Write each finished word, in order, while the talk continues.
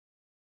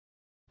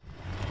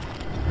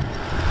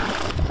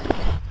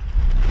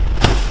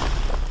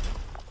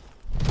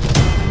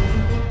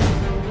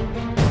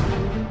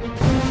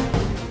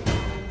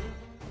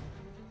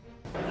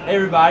Hey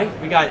everybody,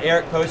 we got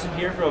Erick Poston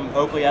here from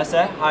Oakley SI.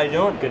 How you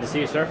doing? Good to see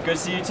you, sir. Good to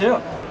see you too.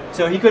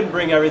 So he couldn't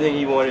bring everything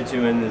he wanted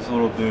to in this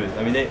little booth.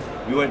 I mean,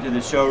 we went to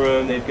the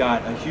showroom. They've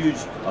got a huge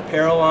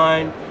apparel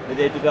line that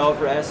they developed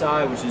for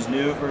SI, which is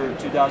new for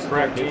 2013.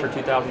 Correct, new for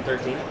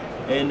 2013.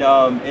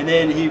 And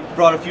then he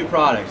brought a few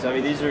products. I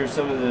mean, these are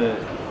some of the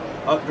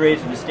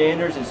upgrades to the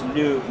standards and some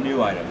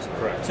new items.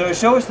 Correct. So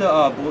show us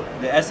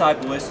the SI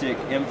Ballistic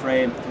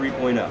M-Frame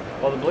 3.0.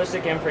 Well, the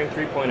Ballistic M-Frame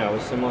 3.0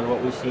 is similar to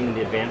what we've seen in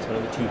the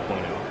advancement of the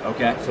 2.0.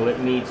 Okay. So it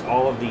meets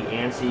all of the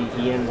ANSI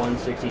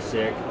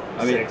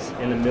EN166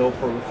 and the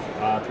mill-proof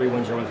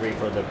 31013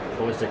 for the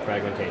ballistic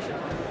fragmentation.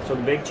 So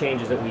the big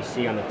changes that we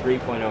see on the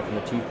 3.0 from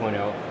the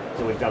 2.0,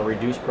 so we've got a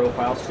reduced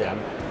profile stem,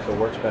 so it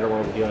works better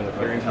when we're dealing with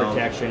bearing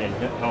protection and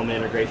helmet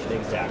integration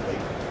exactly.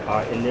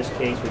 In this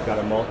case, we've got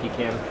a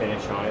multi-cam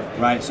finish on it.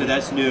 Right, so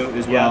that's new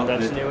as well. Yeah,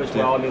 that's new as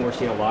well. I mean, we're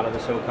seeing a lot of the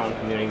SOCON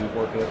community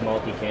working with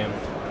multi-cam.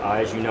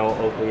 As you know,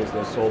 Oakley is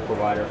the sole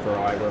provider for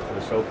eyewear for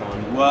the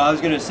SOCON. Well, I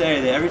was going to say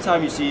that every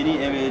time you see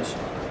any image,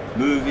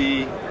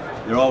 movie,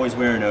 they're always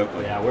wearing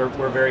Oakley. Yeah,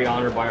 we're very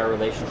honored by our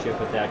relationship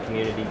with that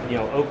community. You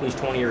know, Oakley's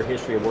 20-year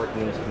history of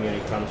working in this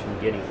community comes from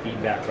getting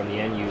feedback from the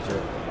end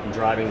user and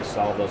driving to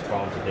solve those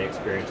problems that they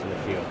experience in the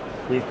field.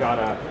 We've got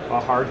a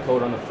hard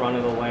coat on the front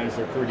of the lens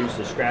that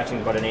reduces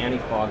scratching, but an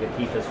anti-fog that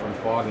keeps us from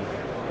fogging.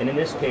 And in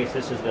this case,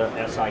 this is the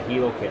SI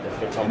Helo kit that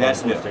fits all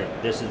that's new.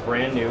 This is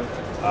brand new.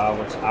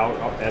 It's out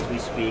as we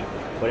speak,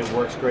 but it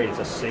works great. It's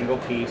a single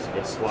piece.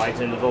 It slides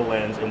into the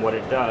lens, and what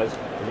it does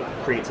is it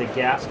creates a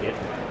gasket.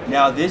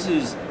 Now, is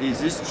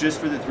this just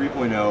for the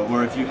 3.0,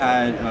 or if you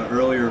had an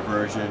earlier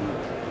version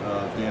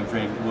of the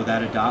M-Frame, will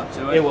that adopt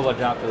to it? It will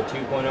adopt to the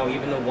 2.0,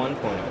 even the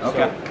 1.0.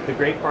 Okay. So the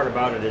great part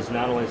about it is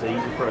not only is it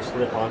easy for a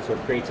slip on, so it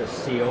creates a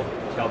seal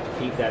to help to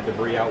keep that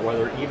debris out,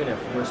 even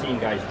if we're seeing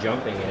guys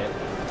jumping in it.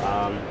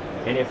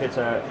 And if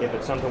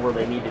it's something where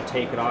they need to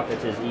take it off,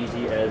 it's as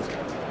easy as,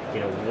 you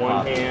know,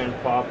 one hand,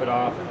 pop it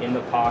off, in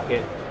the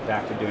pocket,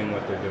 back to doing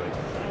what they're doing.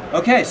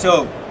 Okay,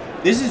 so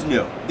this is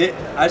new.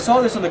 I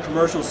saw this on the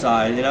commercial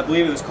side, and I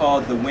believe it was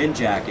called the Wind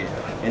Jacket.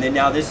 And then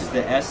now this is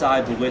the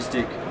SI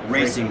Ballistic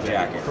Racing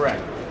Jacket.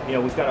 Correct. You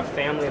know, we've got a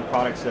family of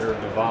products that are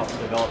developed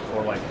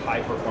for like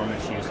high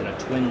performance use in a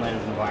twin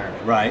lens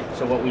environment. Right.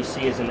 So what we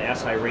see is in the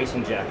SI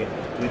Racing Jacket,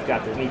 we've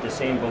got to meet the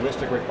same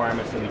ballistic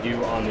requirements that we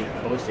do on the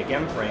Ballistic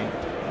M-Frame.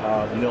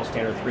 The mill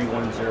standard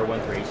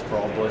 31013 for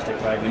all ballistic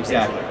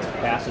fragmentation. Exactly.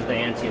 Passes the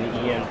ANSI and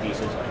the EN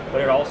pieces,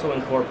 but it also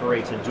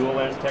incorporates a dual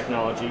lens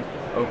technology,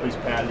 Oakley's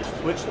patented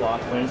switch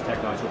lock lens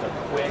technology. It's a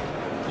quick,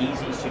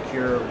 easy,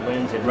 secure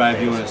lens interface. Right,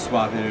 if you want to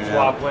swap in and out.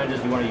 Swap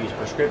lenses, you want to use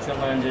prescription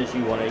lenses,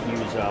 you want to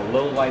use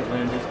low light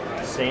lenses,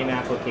 same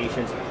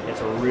applications. It's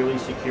a really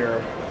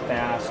secure,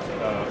 fast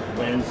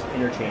lens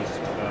interchange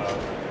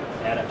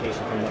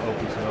adaptation from the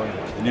Oakley civilian.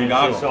 The new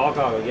goggle. The Assault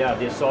Goggle, yeah.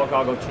 The Assault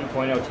Goggle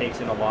 2.0 takes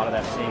in a lot of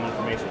that same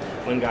information.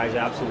 When guys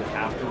absolutely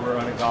have to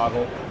run a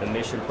goggle, the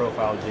mission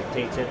profile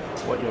dictates it.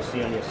 What you'll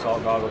see on the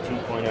Assault Goggle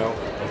 2.0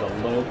 is a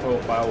low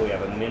profile. We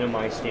have a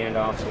minimized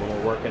standoff, so when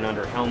we're working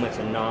under helmets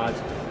and nods,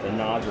 the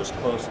nods are as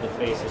close to the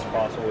face as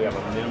possible. We have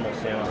a minimal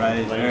standoff. Right,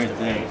 it's very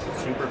thin. It's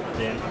super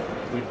thin.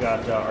 We've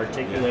got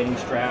articulating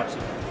straps,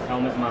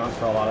 helmet mounts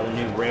for a lot of the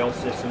new rail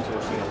systems.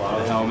 We're seeing a lot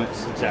of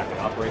helmets. Exactly.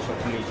 Operational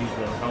communities using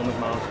those helmet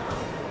mounts.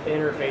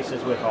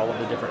 Interfaces with all of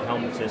the different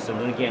helmet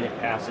systems, and again, it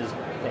passes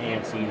the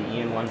ANSI, the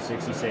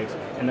EN166,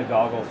 and the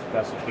goggle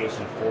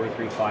specification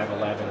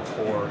 43511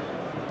 for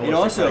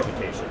ballistic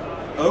fragmentation.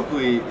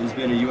 Oakley has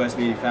been a U.S.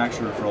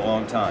 manufacturer for a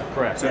long time.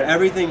 Correct. So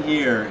everything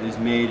here is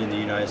made in the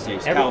United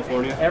States,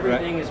 California.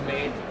 Everything is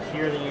made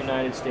here in the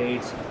United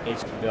States.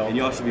 It's built. And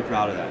you all should be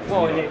proud of that.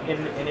 Well,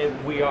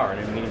 we are.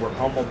 And I mean, we're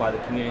humbled by the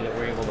community that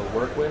we're able to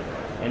work with.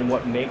 And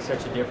what makes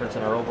such a difference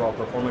in our overall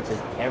performance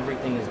is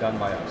everything is done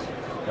by us.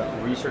 The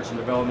research and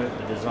development,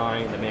 the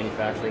design, the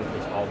manufacturing,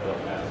 it's all built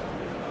by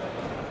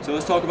us. So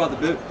let's talk about the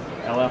boot.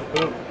 LF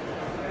boot.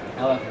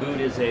 LF boot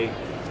is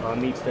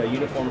meets the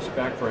uniform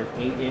spec for an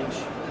 8-inch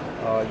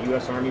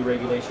U.S. Army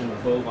regulation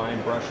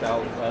bovine brush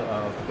out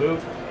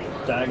boot,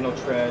 diagonal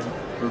tread.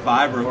 For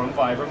Vibram. From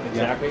Vibram,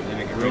 exactly. Yeah, they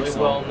make a really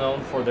well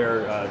known for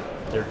their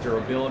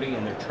durability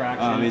and their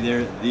traction. I mean,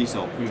 they're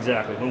diesel.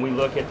 Exactly. When we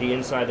look at the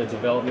inside of the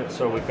development,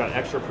 so we've got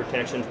extra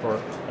protection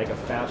for like a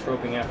fast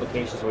roping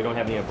application, so we don't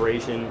have any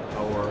abrasion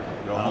or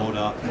no hold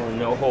up. Or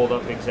no hold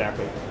up,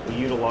 exactly. We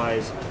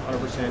utilize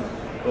 100%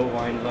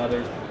 bovine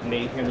leather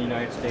made here in the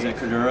United States. Is it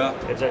Cordura?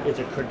 It's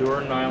a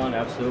Cordura nylon,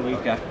 absolutely.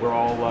 Okay. We're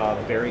all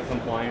very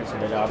compliant, so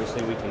that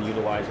obviously we can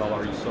utilize all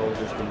our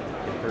soldiers can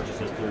purchase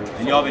this through.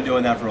 And y'all been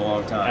doing that for a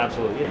long time.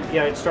 Absolutely.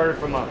 Yeah, it started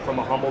from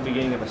a humble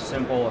beginning of a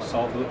simple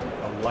assault boot,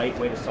 a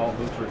lightweight assault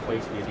boot to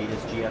replace the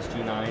Adidas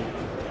GSG9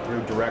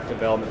 through direct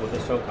development with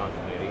the SOCON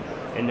community.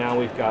 And now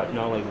we've got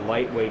not only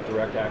lightweight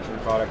direct action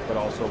product, but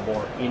also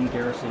more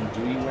in-garrison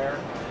duty wear,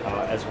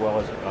 as well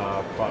as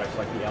products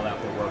like the LF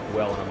that work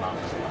well in a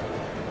mountain slide.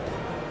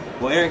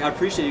 Well, Erick, I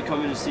appreciate you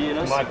coming to see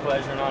us. My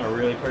pleasure, and honor. I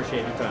really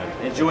appreciate your time.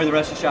 Enjoy the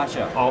rest of SHOT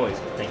Show. Always.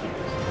 Thank you.